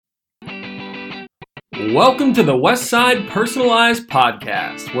Welcome to the Westside Personalized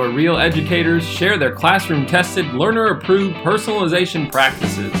Podcast, where real educators share their classroom-tested, learner-approved personalization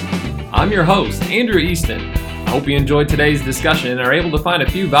practices. I'm your host, Andrew Easton. I hope you enjoyed today's discussion and are able to find a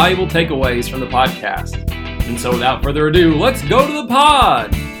few valuable takeaways from the podcast. And so without further ado, let's go to the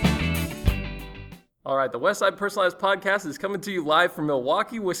pod! All right, the Westside Personalized Podcast is coming to you live from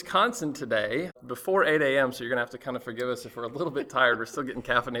Milwaukee, Wisconsin today, before 8 a.m., so you're going to have to kind of forgive us if we're a little bit tired. We're still getting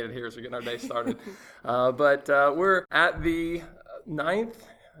caffeinated here as we're getting our day started. But we're at the 9th,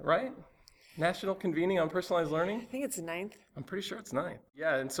 right? National Convening on Personalized Learning? I think it's the 9th. I'm pretty sure it's 9th.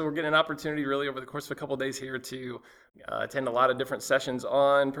 Yeah, and so we're getting an opportunity really over the course of a couple of days here to attend a lot of different sessions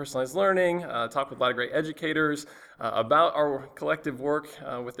on personalized learning, talk with a lot of great educators about our collective work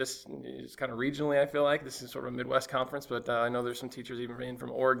with this. It's kind of regionally, I feel like. This is sort of a Midwest conference, but I know there's some teachers even in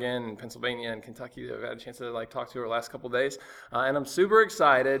from Oregon and Pennsylvania and Kentucky that I've had a chance to talk to over the last couple of days. And I'm super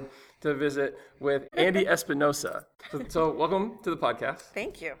excited to visit with Andy Espinosa. So welcome to the podcast.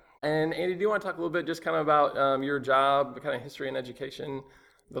 Thank you. And Andy, do you want to talk a little bit just kind of about your job, kind of history and education,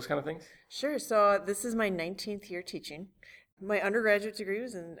 those kind of things? Sure. So this is my 19th year teaching. My undergraduate degree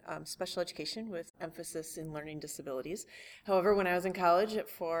was in special education with emphasis in learning disabilities. However, when I was in college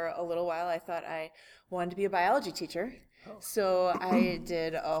for a little while, I thought I wanted to be a biology teacher. So I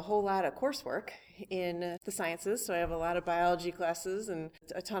did a whole lot of coursework in the sciences. So I have a lot of biology classes and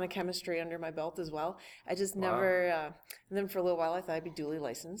a ton of chemistry under my belt as well. I just never, and then for a little while I thought I'd be duly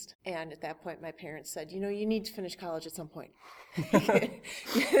licensed. And at that point my parents said, you need to finish college at some point.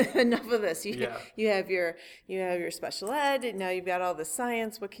 Enough of this. You have your special ed, and now you've got all the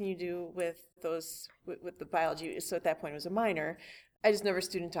science. What can you do with those, with the biology? So at that point it was a minor. I just never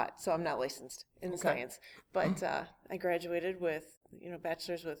student taught, so I'm not licensed in science. But I graduated with,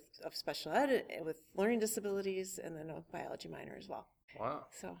 bachelor's of special ed with learning disabilities, and then a biology minor as well. Wow.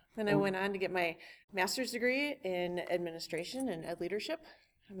 So then I went on to get my master's degree in administration and ed leadership.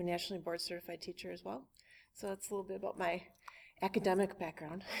 I'm a nationally board certified teacher as well. So that's a little bit about my academic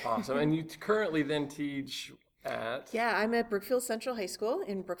background. Awesome. And you currently then teach at? Yeah, I'm at Brookfield Central High School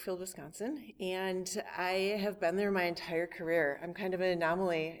in Brookfield, Wisconsin, and I have been there my entire career. I'm kind of an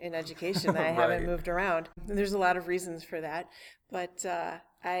anomaly in education that I haven't moved around. And there's a lot of reasons for that, but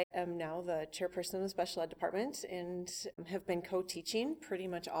I am now the chairperson of the special ed department and have been co-teaching pretty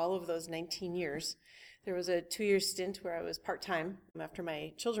much all of those 19 years. There was a 2-year stint where I was part-time after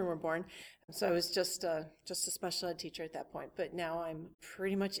my children were born, so I was just a special ed teacher at that point, but now I'm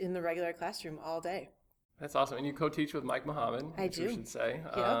pretty much in the regular classroom all day. That's awesome. And you co-teach with Mike Muhammad, I do. We should say.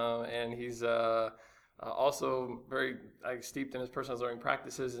 Yeah. And he's also very steeped in his personalized learning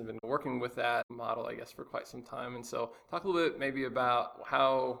practices and been working with that model, I guess, for quite some time. And so talk a little bit maybe about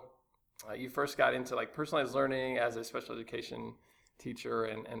how you first got into personalized learning as a special education teacher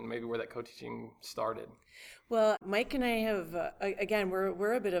and maybe where that co-teaching started. Well, Mike and I have, again,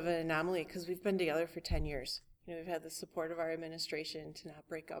 we're a bit of an anomaly because we've been together for 10 years. We've had the support of our administration to not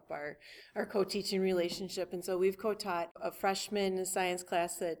break up our co-teaching relationship. And so we've co-taught a freshman science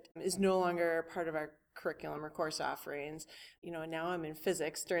class that is no longer part of our curriculum or course offerings. Now I'm in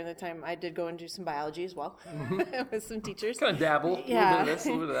physics. During the time I did go and do some biology as well with some teachers. Kind of dabble, yeah. A little bit of this,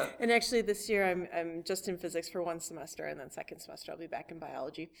 a little bit of that. And actually this year I'm just in physics for one semester, and then second semester I'll be back in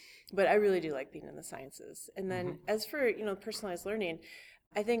biology. But I really do like being in the sciences. And then as for, personalized learning,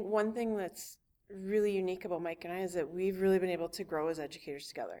 I think one thing that's really unique about Mike and I is that we've really been able to grow as educators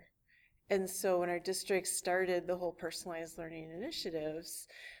together. And so when our district started the whole personalized learning initiatives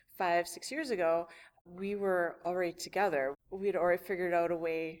 5-6 years ago, we were already together. We had already figured out a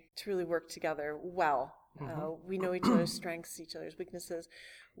way to really work together well. We know each other's strengths, each other's weaknesses,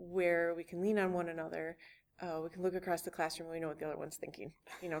 where we can lean on one another. We can look across the classroom and we know what the other one's thinking,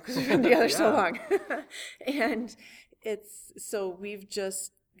 because we've been together so long. And so we've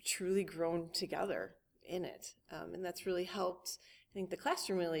just truly grown together in it. And that's really helped, I think, the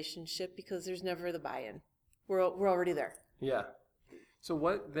classroom relationship because there's never the buy-in. We're already there. Yeah. So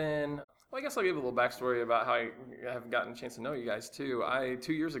what then, well, I guess I'll give a little backstory about how I have gotten a chance to know you guys too.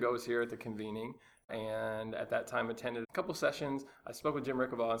 2 years ago was here at the convening, and at that time attended a couple sessions. I spoke with Jim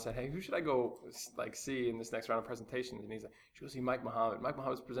Rickabaugh and said, hey, who should I go see in this next round of presentations? And he's like, you should go see Mike Muhammad. Mike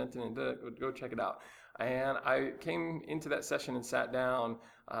Muhammad's presenting, and go check it out. And I came into that session and sat down,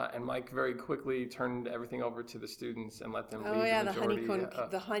 and Mike very quickly turned everything over to the students and let them lead the majority.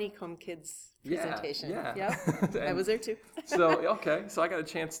 The honeycomb kids presentation. Yeah. Yep. I was there too. So I got a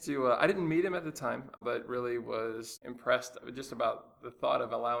chance to, I didn't meet him at the time, but really was impressed just about the thought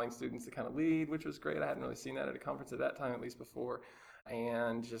of allowing students to kind of lead, which was great. I hadn't really seen that at a conference at that time, at least before.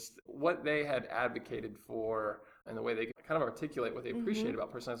 And just what they had advocated for and the way they kind of articulate what they appreciate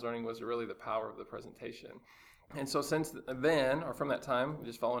about personalized learning was really the power of the presentation. And so since then, or from that time,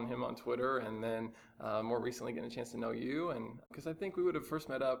 just following him on Twitter, and then more recently getting a chance to know you, and because I think we would have first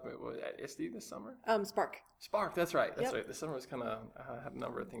met up at ISTE this summer. Spark, that's right. Yep. Right. This summer was kind of had a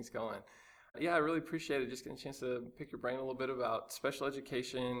number of things going. Yeah, I really appreciated just getting a chance to pick your brain a little bit about special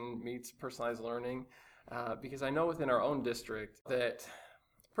education meets personalized learning, because I know within our own district that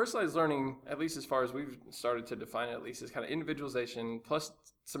personalized learning, at least as far as we've started to define it, at least, is kind of individualization plus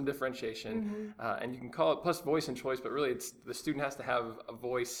some differentiation, and you can call it plus voice and choice, but really it's the student has to have a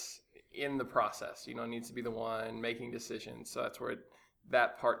voice in the process. It needs to be the one making decisions. So that's where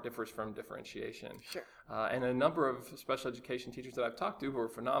that part differs from differentiation. Sure. And a number of special education teachers that I've talked to who are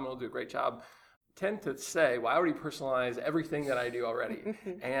phenomenal, do a great job, tend to say, well, I already personalize everything that I do already.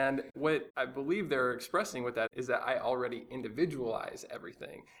 And what I believe they're expressing with that is that I already individualize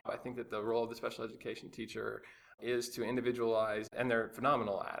everything. I think that the role of the special education teacher is to individualize, and they're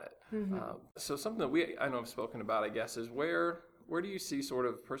phenomenal at it. So something that I know I've spoken about, I guess, is where do you see sort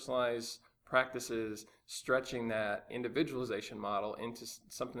of personalized practices stretching that individualization model into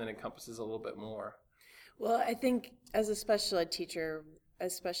something that encompasses a little bit more? Well, I think as a special ed teacher,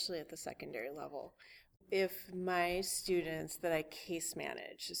 especially at the secondary level, if my students that I case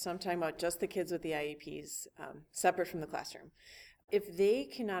manage, so I'm talking about just the kids with the IEPs, separate from the classroom, if they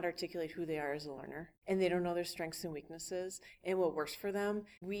cannot articulate who they are as a learner and they don't know their strengths and weaknesses and what works for them,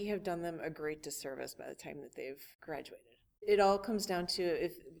 we have done them a great disservice by the time that they've graduated. It all comes down to,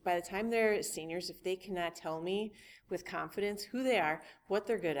 if by the time they're seniors, if they cannot tell me with confidence who they are, what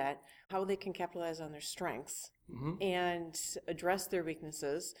they're good at, how they can capitalize on their strengths and address their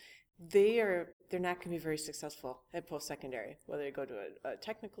weaknesses, they're not going to be very successful at post-secondary, whether they go to a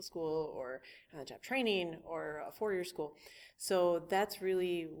technical school or job training or a four-year school. So that's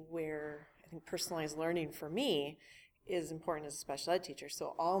really where I think personalized learning for me is important as a special ed teacher.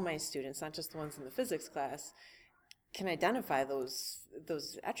 So all my students, not just the ones in the physics class, can identify those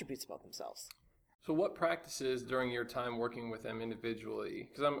attributes about themselves. So what practices during your time working with them individually,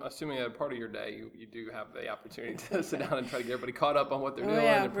 because I'm assuming that a part of your day you do have the opportunity to sit down and try to get everybody caught up on what they're doing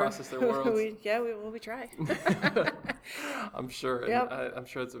and process their worlds. we try. I'm sure. Yep. I'm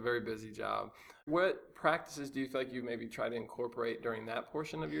sure it's a very busy job. What practices do you feel like you maybe try to incorporate during that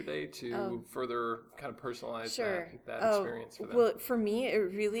portion of your day to further kind of personalize that experience for them? Well, for me, it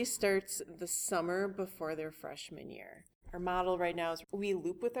really starts the summer before their freshman year. Our model right now is we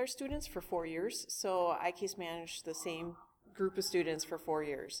loop with our students for 4 years. So I case manage the same group of students for 4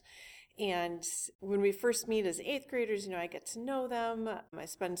 years. And when we first meet as 8th graders, I get to know them. I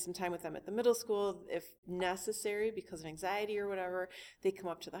spend some time with them at the middle school. If necessary, because of anxiety or whatever, they come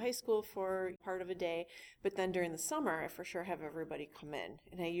up to the high school for part of a day. But then during the summer, I for sure have everybody come in.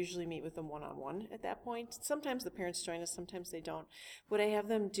 And I usually meet with them one-on-one at that point. Sometimes the parents join us, sometimes they don't. What I have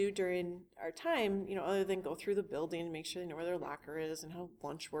them do during our time, other than go through the building and make sure they know where their locker is and how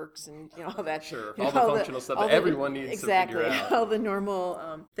lunch works and all that. Sure, all the functional stuff that everyone needs to figure out. Exactly, all the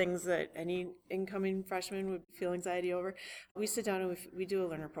normal things that any incoming freshman would feel anxiety over. We sit down and we do a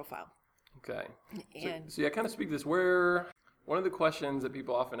learner profile. Okay. So kind of speak to this, where one of the questions that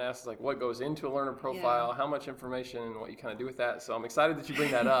people often ask is like, what goes into a learner profile, how much information, and what you kind of do with that. So I'm excited that you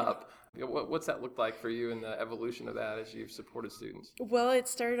bring that up. What's that look like for you and the evolution of that as you've supported students? Well, it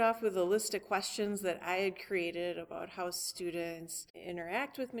started off with a list of questions that I had created about how students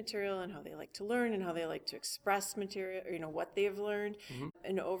interact with material and how they like to learn and how they like to express material, what they've learned.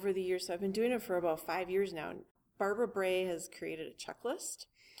 And over the years, so I've been doing it for about 5 years now. Barbara Bray has created a checklist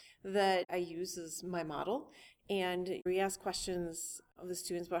that I use as my model. And we ask questions of the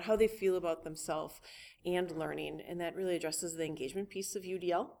students about how they feel about themselves and learning. And that really addresses the engagement piece of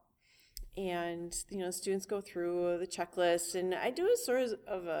UDL. And, students go through the checklist, and I do it sort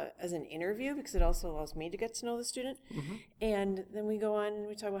of as an interview because it also allows me to get to know the student. And then we go on and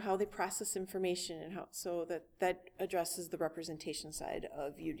we talk about how they process information and so that addresses the representation side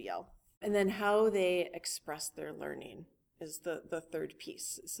of UDL. And then how they express their learning is the third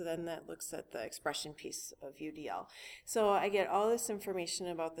piece. So then that looks at the expression piece of UDL. So I get all this information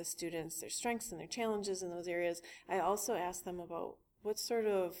about the students, their strengths and their challenges in those areas. I also ask them about what sort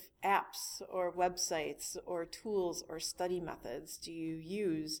of apps or websites or tools or study methods do you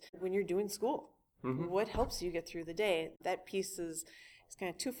use when you're doing school? What helps you get through the day? That piece is it's kind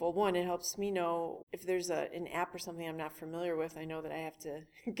of twofold. One, it helps me know if there's an app or something I'm not familiar with, I know that I have to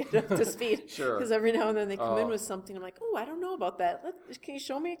get up to speed. Sure. Because every now and then they come in with something, I'm like, oh, I don't know about that. Can you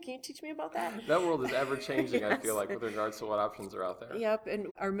show me? Can you teach me about that? That world is ever changing, Yes. I feel like, with regards to what options are out there. Yep. And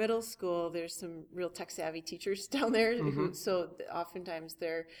our middle school, there's some real tech savvy teachers down there. So oftentimes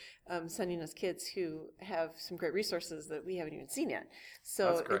they're sending us kids who have some great resources that we haven't even seen yet. So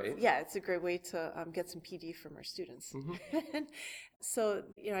that's great. It's a great way to get some PD from our students. So,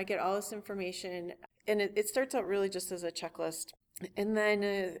 I get all this information, and it starts out really just as a checklist. And then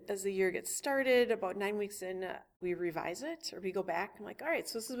as the year gets started, about 9 weeks in, we revise it, or we go back. I'm like, all right,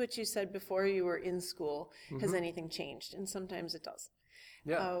 so this is what you said before you were in school. Has anything changed? And sometimes it does.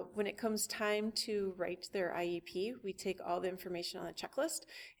 Yeah. When it comes time to write their IEP, we take all the information on the checklist,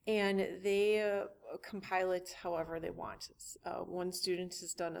 and they compile it however they want. One student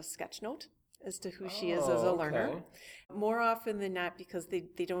has done a sketch note as to who she is as a learner. More often than not, because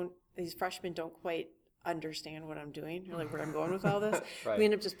these freshmen don't quite understand what I'm doing, or like where I'm going with all this. Right. We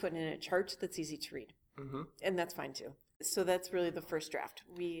end up just putting in a chart that's easy to read. And that's fine too. So that's really the first draft.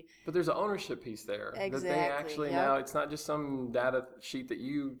 But there's an ownership piece there. Exactly. That they actually now, it's not just some data sheet that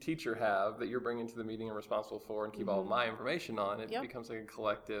you, teacher, have that you're bringing to the meeting and responsible for and keep all of my information on. It becomes like a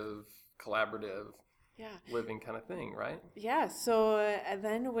collective, collaborative, living kind of thing, right? Yeah. So and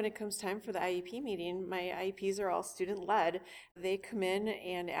then when it comes time for the IEP meeting, my IEPs are all student-led. They come in,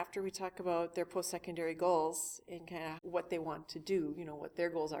 and after we talk about their post-secondary goals and kind of what they want to do, what their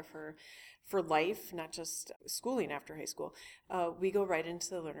goals are for life, not just schooling after high school, we go right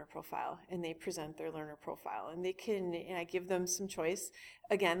into the learner profile, and they present their learner profile. And I give them some choice.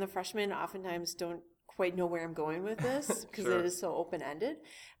 Again, the freshmen oftentimes don't quite know where I'm going with this because it is so open-ended.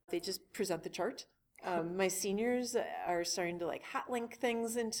 They just present the chart. My seniors are starting to hot link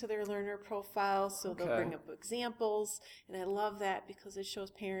things into their learner profile, so they'll bring up examples, and I love that because it shows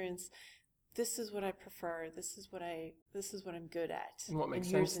parents, this is what I prefer, this is what I'm good at, and what makes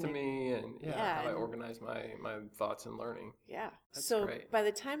sense to me, and how I organize my thoughts and learning. That's so great. By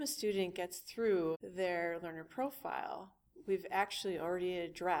the time a student gets through their learner profile, we've actually already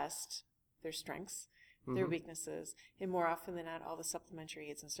addressed their strengths, their weaknesses, and more often than not, all the supplementary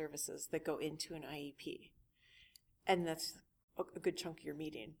aids and services that go into an IEP. And that's a good chunk of your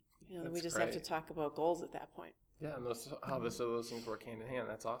meeting. We just have to talk about goals at that point. Yeah, and those things work hand in hand.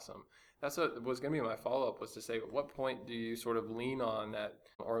 That's awesome. That's what was going to be my follow-up, was to say, at what point do you sort of lean on that,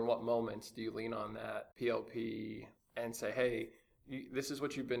 or in what moments do you lean on that PLP and say, hey, this is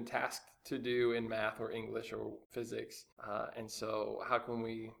what you've been tasked to do in math or English or physics, and so how can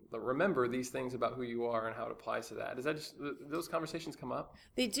we remember these things about who you are and how it applies to that? Does that those conversations come up?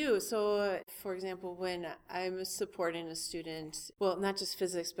 They do. So, for example, when I'm supporting a student, well, not just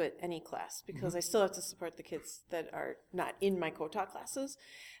physics, but any class, because I still have to support the kids that are not in my co-taught classes,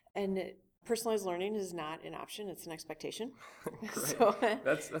 and personalized learning is not an option; it's an expectation. So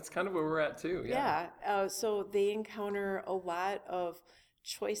that's kind of where we're at too. So they encounter a lot of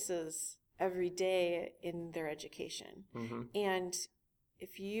choices every day in their education, and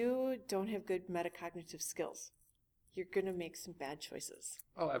if you don't have good metacognitive skills, you're going to make some bad choices.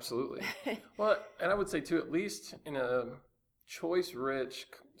 Oh, absolutely. Well, and I would say too, at least in a choice-rich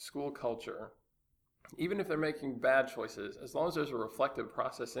school culture, even if they're making bad choices, as long as there's a reflective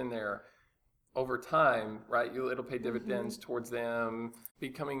process in there, over time, right, it'll pay dividends towards them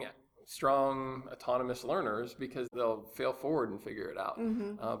becoming strong, autonomous learners, because they'll fail forward and figure it out.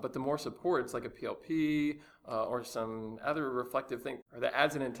 But the more supports, like a PLP or some other reflective thing, or that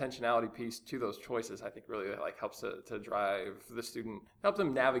adds an intentionality piece to those choices, I think really helps to drive the student, help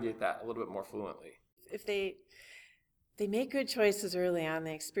them navigate that a little bit more fluently. If they make good choices early on,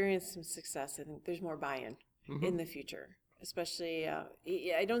 they experience some success, I think there's more buy-in in the future. Especially,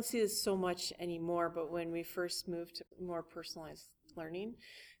 I don't see this so much anymore, but when we first moved to more personalized learning,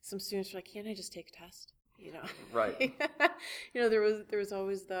 some students were like, can't I just take a test? Right. There was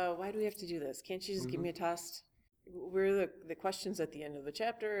always why do we have to do this? Can't you just give me a test? We're the questions at the end of the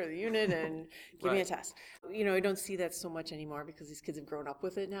chapter or the unit, and give me a test. I don't see that so much anymore because these kids have grown up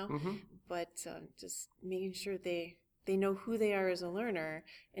with it now. But just making sure they know who they are as a learner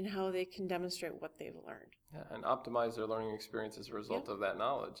and how they can demonstrate what they've learned. Yeah, and optimize their learning experience as a result of that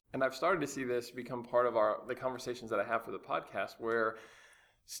knowledge. And I've started to see this become part of the conversations that I have for the podcast, where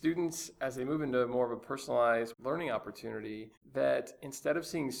students, as they move into more of a personalized learning opportunity, that instead of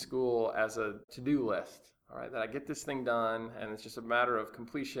seeing school as a to-do list, all right, that I get this thing done and it's just a matter of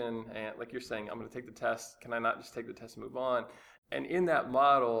completion, and like you're saying, I'm going to take the test, can I not just take the test and move on? And in that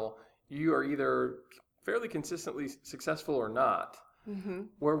model, you are either fairly consistently successful or not.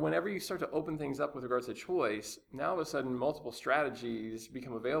 where whenever you start to open things up with regards to choice, now all of a sudden multiple strategies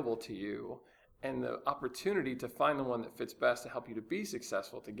become available to you, and the opportunity to find the one that fits best to help you to be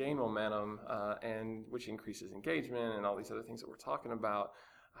successful, to gain momentum, and which increases engagement and all these other things that we're talking about,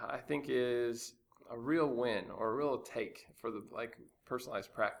 I think is a real win or a real take for the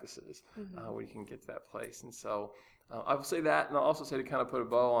personalized practices when you can get to that place. And so I will say that, and I'll also say, to kind of put a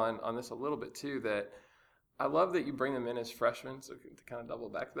bow on this a little bit too, that I love that you bring them in as freshmen. So to kind of double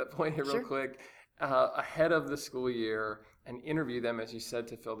back to that point here real quick, ahead of the school year, and interview them, as you said,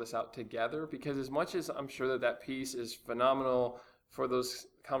 to fill this out together. Because as much as I'm sure that piece is phenomenal for those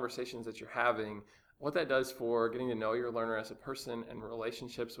conversations that you're having, what that does for getting to know your learner as a person and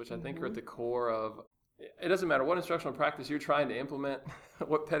relationships, which I think are at the core of, it doesn't matter what instructional practice you're trying to implement,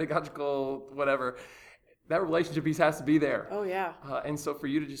 what pedagogical, whatever, that relationship piece has to be there. Oh, yeah. And so for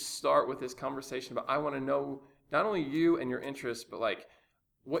you to just start with this conversation about, I want to know not only you and your interests, but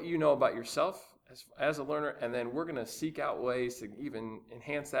what you know about yourself as a learner, and then we're going to seek out ways to even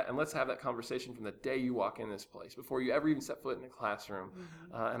enhance that, and let's have that conversation from the day you walk in this place, before you ever even set foot in the classroom.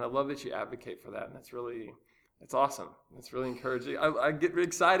 And I love that you advocate for that, and it's awesome. It's really encouraging. I get really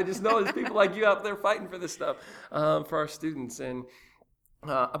excited just knowing there's people like you out there fighting for this stuff for our students. And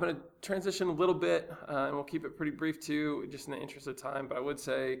I'm going to transition a little bit, and we'll keep it pretty brief too, just in the interest of time. But I would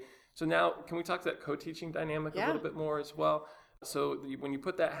say, so now can we talk to that co-teaching dynamic a little bit more as well? So when you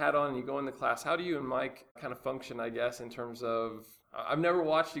put that hat on and you go in the class, how do you and Mike kind of function, I guess, in terms of, I've never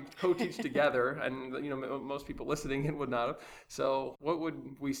watched you co-teach together, and most people listening would not have. So what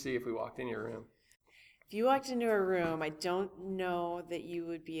would we see if we walked in your room? If you walked into a room, I don't know that you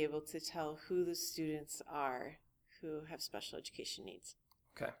would be able to tell who the students are who have special education needs.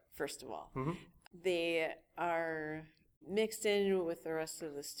 Okay. First of all, they are mixed in with the rest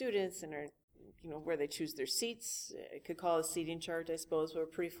of the students and are, where they choose their seats. I could call it a seating chart, I suppose. We're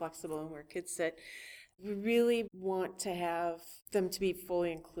pretty flexible in where kids sit. We really want to have them to be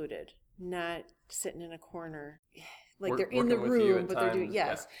fully included, not sitting in a corner. They're in the room, but they're doing,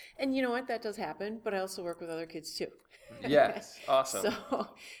 yes. Yeah. And you know what? That does happen, but I also work with other kids too. Yes. Awesome. So,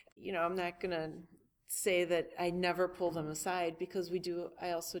 I'm not going to say that I never pull them aside, because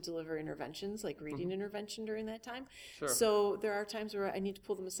I also deliver interventions, like reading intervention during that time. Sure. So there are times where I need to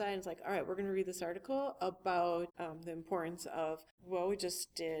pull them aside, and it's like, all right, we're going to read this article about the importance of, we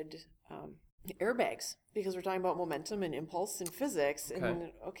just did airbags, because we're talking about momentum and impulse in physics.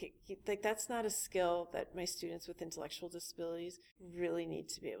 And that's not a skill that my students with intellectual disabilities really need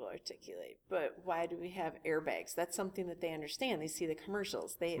to be able to articulate. But why do we have airbags? That's something that they understand. They see the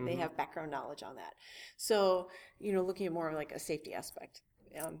commercials. They have background knowledge on that. So, looking at more like a safety aspect.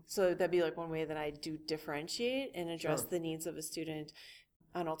 So that'd be like one way that I do differentiate and address the needs of a student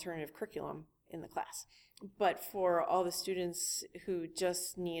on alternative curriculum in the class. But for all the students who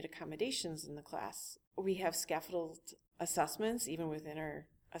just need accommodations in the class, we have scaffolded assessments even within our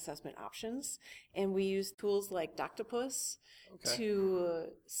assessment options. And we use tools like Doctopus to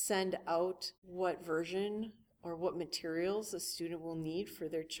send out what version or what materials a student will need for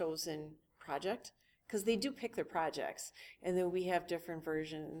their chosen project. Because they do pick their projects. And then we have different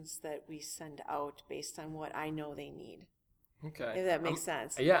versions that we send out based on what I know they need. Okay. If that makes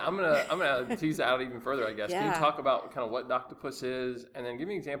sense. Yeah, I'm gonna tease that out even further, I guess. Yeah. Can you talk about kind of what Doctopus is, and then give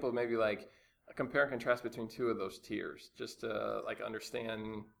me an example of maybe like a compare and contrast between two of those tiers, just to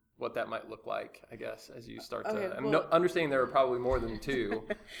understand what that might look like, I guess, as you start to understanding there are probably more than two,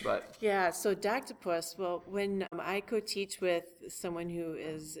 but yeah. So Doctopus, when I co-teach with someone who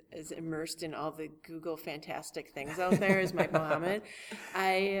is immersed in all the Google fantastic things out there, as Mike Mohammed,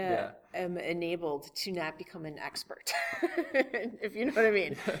 I am enabled to not become an expert, if you know what I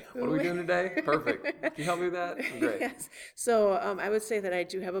mean. What are we doing today? Perfect. Can you help me with that? Great. Yes. So I would say that I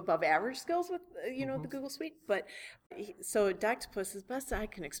do have above average skills with the Google Suite, but so Doctopus, as best I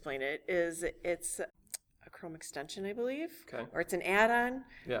can explain it, is it's a Chrome extension, I believe, or it's an add-on.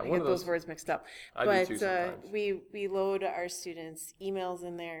 Yeah, I get those words mixed up. I do too sometimes. We load our students' emails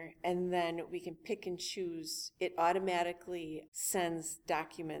in there, and then we can pick and choose. It automatically sends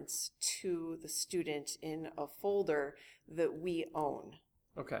documents to the student in a folder that we own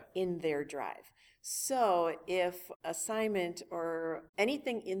in their drive. So if assignment or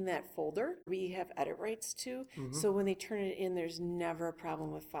anything in that folder, we have edit rights to. So when they turn it in, there's never a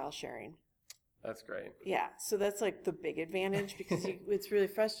problem with file sharing. That's great. Yeah, so that's like the big advantage, because it's really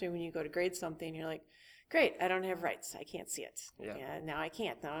frustrating when you go to grade something, you're like, great, I don't have rights, I can't see it. Yeah. Now I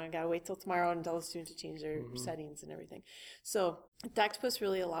can't. Now I got to wait till tomorrow and tell the student to change their settings and everything. So Doctopus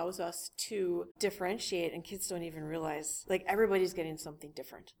really allows us to differentiate, and kids don't even realize, everybody's getting something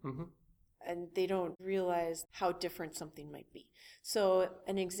different. and they don't realize how different something might be. So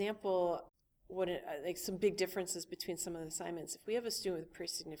an example, like some big differences between some of the assignments. If we have a student with a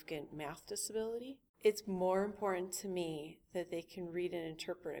pretty significant math disability, it's more important to me that they can read and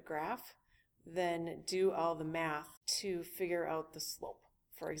interpret a graph than do all the math to figure out the slope,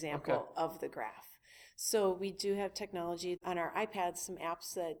 for example, of the graph. So we do have technology on our iPads, some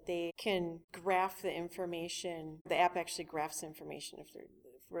apps that they can graph the information. The app actually graphs information if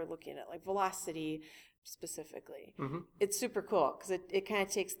we're looking at like velocity specifically. It's super cool because it kind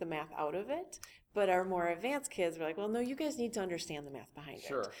of takes the math out of it. But our more advanced kids are like, well, no, you guys need to understand the math behind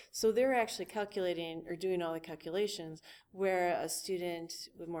it. So they're actually calculating or doing all the calculations, where a student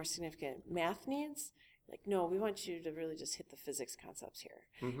with more significant math needs, like, no, we want you to really just hit the physics concepts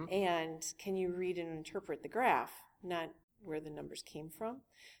here. And can you read and interpret the graph, not where the numbers came from?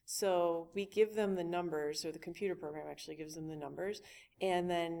 So we give them the numbers, or the computer program actually gives them the numbers, and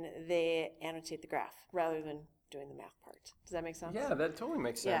then they annotate the graph rather than doing the math part. Does that make sense? Yeah, that totally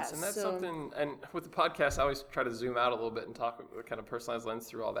makes sense. Yeah, and that's something, and with the podcast, I always try to zoom out a little bit and talk with a kind of personalized lens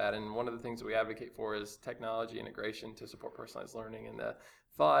through all that. And one of the things that we advocate for is technology integration to support personalized learning. And the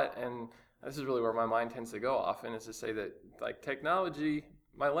thought, and this is really where my mind tends to go often, is to say that like technology,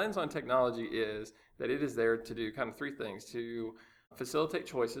 my lens on technology is that it is there to do kind of three things: to facilitate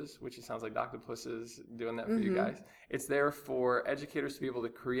choices, which it sounds like Doctopus is doing that for you guys. It's there for educators to be able to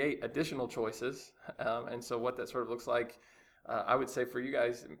create additional choices. And so what that sort of looks like, I would say for you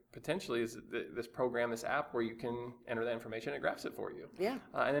guys potentially, is this program, this app where you can enter that information and it graphs it for you. Yeah.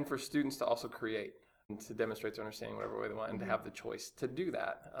 And then for students to also create and to demonstrate their understanding whatever way they want, and to have the choice to do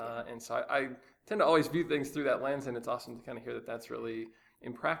that. And so I tend to always view things through that lens, and it's awesome to kind of hear that that's really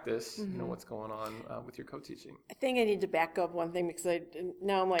in practice, you know, what's going on with your co-teaching. I think I need to back up one thing, because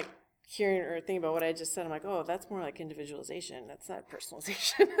now I'm like hearing or thinking about what I just said. I'm like, oh, that's more like individualization. That's not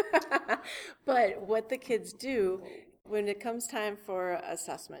personalization. But what the kids do when it comes time for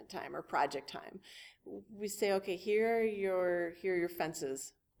assessment time or project time, we say, okay, here are your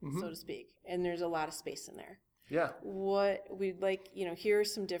fences, so to speak, and there's a lot of space in there. Yeah. What we'd like, here are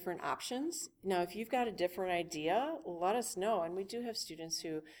some different options. Now, if you've got a different idea, let us know. And we do have students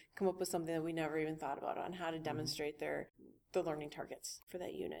who come up with something that we never even thought about on how to demonstrate the learning targets for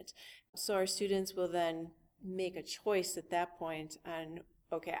that unit. So our students will then make a choice at that point on,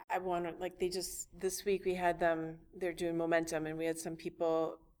 okay, I want to, this week we had them, they're doing momentum, and we had some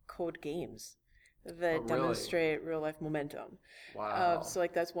people code games that demonstrate real life momentum. Wow. So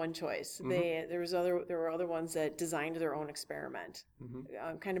that's one choice. There were other ones that designed their own experiment,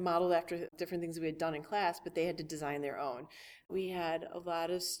 kind of modeled after different things we had done in class, but they had to design their own. We had a lot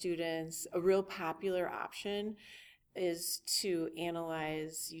of students. A real popular option is to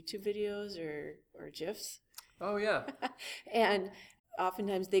analyze YouTube videos or GIFs. Oh yeah. And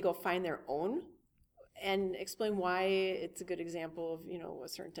oftentimes they go find their own and explain why it's a good example of, a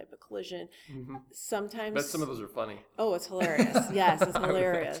certain type of collision. Sometimes... But some of those are funny. Oh, it's hilarious. Yes, it's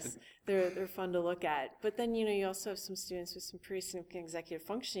hilarious. They're fun to look at. But then, you also have some students with some pretty significant executive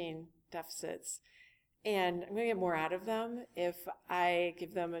functioning deficits. And I'm going to get more out of them if I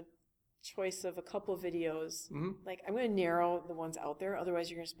give them a choice of a couple of videos. Like, I'm going to narrow the ones out there. Otherwise,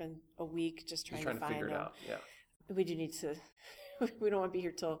 you're going to spend a week just trying to find figure it them. out. Yeah. We do need to... We don't want to be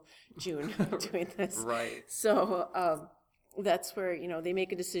here till June doing this. Right. So that's where, they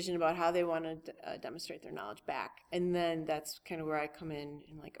make a decision about how they want to demonstrate their knowledge back. And then that's kind of where I come in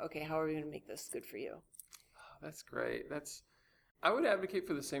and like, okay, how are we going to make this good for you? That's great. I would advocate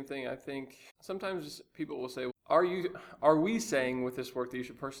for the same thing. I think sometimes people will say, are we saying with this work that you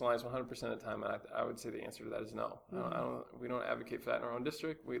should personalize 100% of the time? And I would say the answer to that is no. We don't advocate for that in our own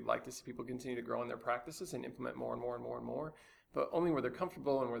district. We'd like to see people continue to grow in their practices and implement more and more and more and more, but only where they're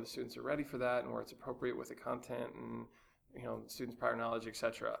comfortable and where the students are ready for that and where it's appropriate with the content and, students' prior knowledge,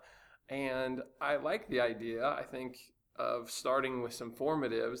 etc. And I like the idea, I think, of starting with some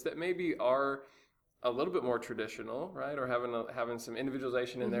formatives that maybe are a little bit more traditional, right? Or having some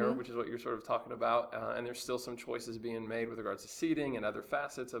individualization in there, which is what you're sort of talking about. And there's still some choices being made with regards to seating and other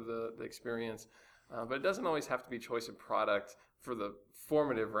facets of the experience. But it doesn't always have to be choice of product for the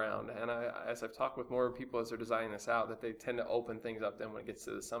formative round. And as I've talked with more people as they're designing this out, that they tend to open things up then when it gets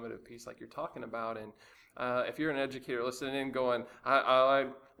to the summative piece like you're talking about. And if you're an educator listening in going, I'm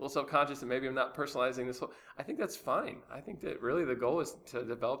a little self-conscious that maybe I'm not personalizing this whole, I think that's fine. I think that really the goal is to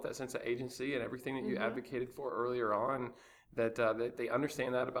develop that sense of agency and everything that you advocated for earlier on, that they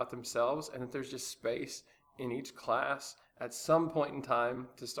understand that about themselves, and that there's just space in each class at some point in time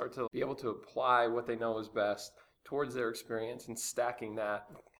to start to be able to apply what they know is best towards their experience and stacking that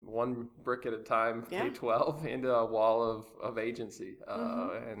one brick at a time, Yeah. K-12, into a wall of agency.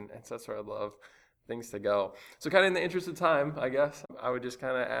 And so that's where I love things to go. So kind of in the interest of time, I guess, I would just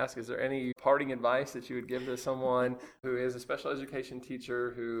kind of ask, is there any parting advice that you would give to someone who is a special education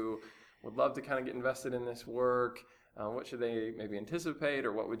teacher who would love to kind of get invested in this work? What should they maybe anticipate,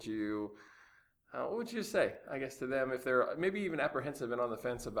 or what would you say, I guess, to them if they're maybe even apprehensive and on the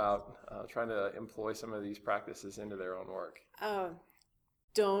fence about trying to employ some of these practices into their own work?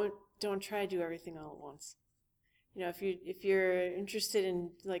 Don't try to do everything all at once. If you're interested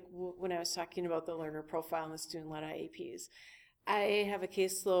in, like when I was talking about the learner profile and the student-led IEPs, I have a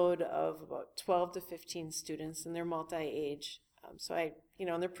caseload of about 12 to 15 students, and they're multi-age. So and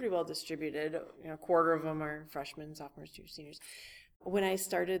they're pretty well distributed. A quarter of them are freshmen, sophomores, juniors, seniors. When I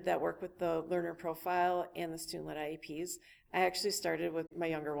started that work with the learner profile and the student-led IEPs, I actually started with my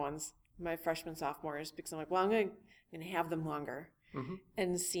younger ones, my freshmen, sophomores, because I'm like, well, I'm going to have them longer. Mm-hmm.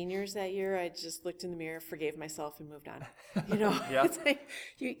 And seniors that year, I just looked in the mirror, forgave myself, and moved on. Yeah. It's like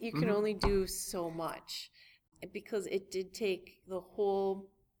you can only do so much, because it did take the whole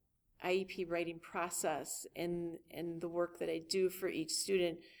IEP writing process and the work that I do for each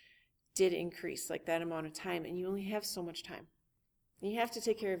student did increase like that amount of time, and you only have so much time. And you have to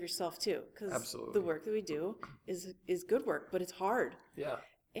take care of yourself too, because the work that we do is good work, but it's hard. Yeah.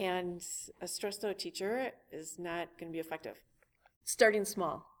 And a stressed out teacher is not going to be effective. Starting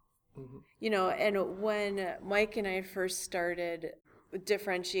small. Mm-hmm. And when Mike and I first started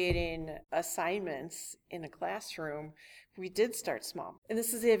differentiating assignments in a classroom, we did start small. And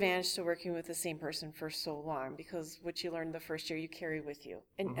this is the advantage to working with the same person for so long, because what you learned the first year, you carry with you.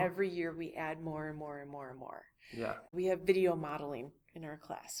 And every year we add more and more and more and more. Yeah. We have video modeling in our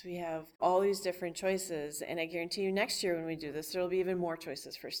class. We have all these different choices. And I guarantee you next year when we do this, there will be even more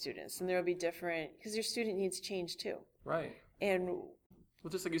choices for students. And there will be different, because your student needs change too. Right. And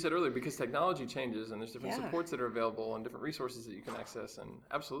well, just like you said earlier, because technology changes and there's different supports that are available and different resources that you can access, and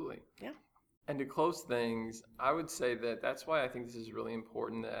absolutely. Yeah. And to close things, I would say that's why I think this is really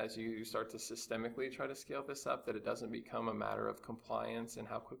important, that as you start to systemically try to scale this up, that it doesn't become a matter of compliance and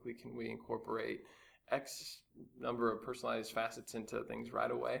how quickly can we incorporate X number of personalized facets into things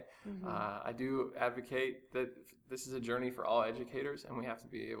right away. Mm-hmm. I do advocate that this is a journey for all educators, and we have to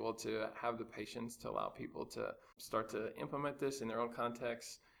be able to have the patience to allow people to start to implement this in their own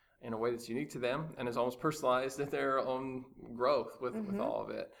context in a way that's unique to them and is almost personalized in their own growth with all of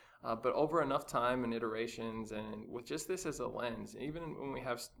it. But over enough time and iterations, and with just this as a lens, even when we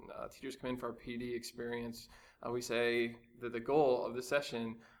have teachers come in for our PD experience, we say that the goal of the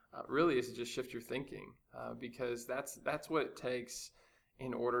session really is to just shift your thinking, because that's what it takes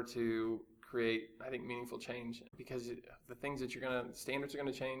in order to create, I think, meaningful change. Because the things that standards are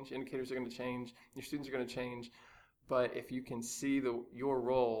going to change, indicators are going to change, your students are going to change. But if you can see your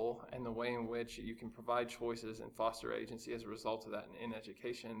role and the way in which you can provide choices and foster agency as a result of that in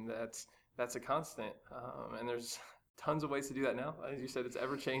education, that's a constant. And there's tons of ways to do that now. As you said, it's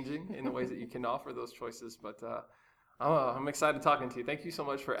ever changing in the ways that you can offer those choices. But I'm excited talking to you. Thank you so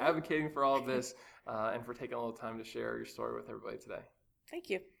much for advocating for all of this and for taking a little time to share your story with everybody today. Thank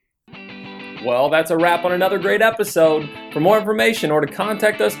you. Well, that's a wrap on another great episode. For more information or to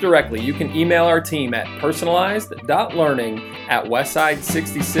contact us directly, you can email our team at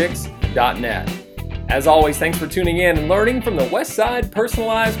personalized.learning@westside66.net. As always, thanks for tuning in and learning from the Westside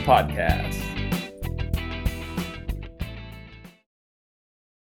Personalized Podcast.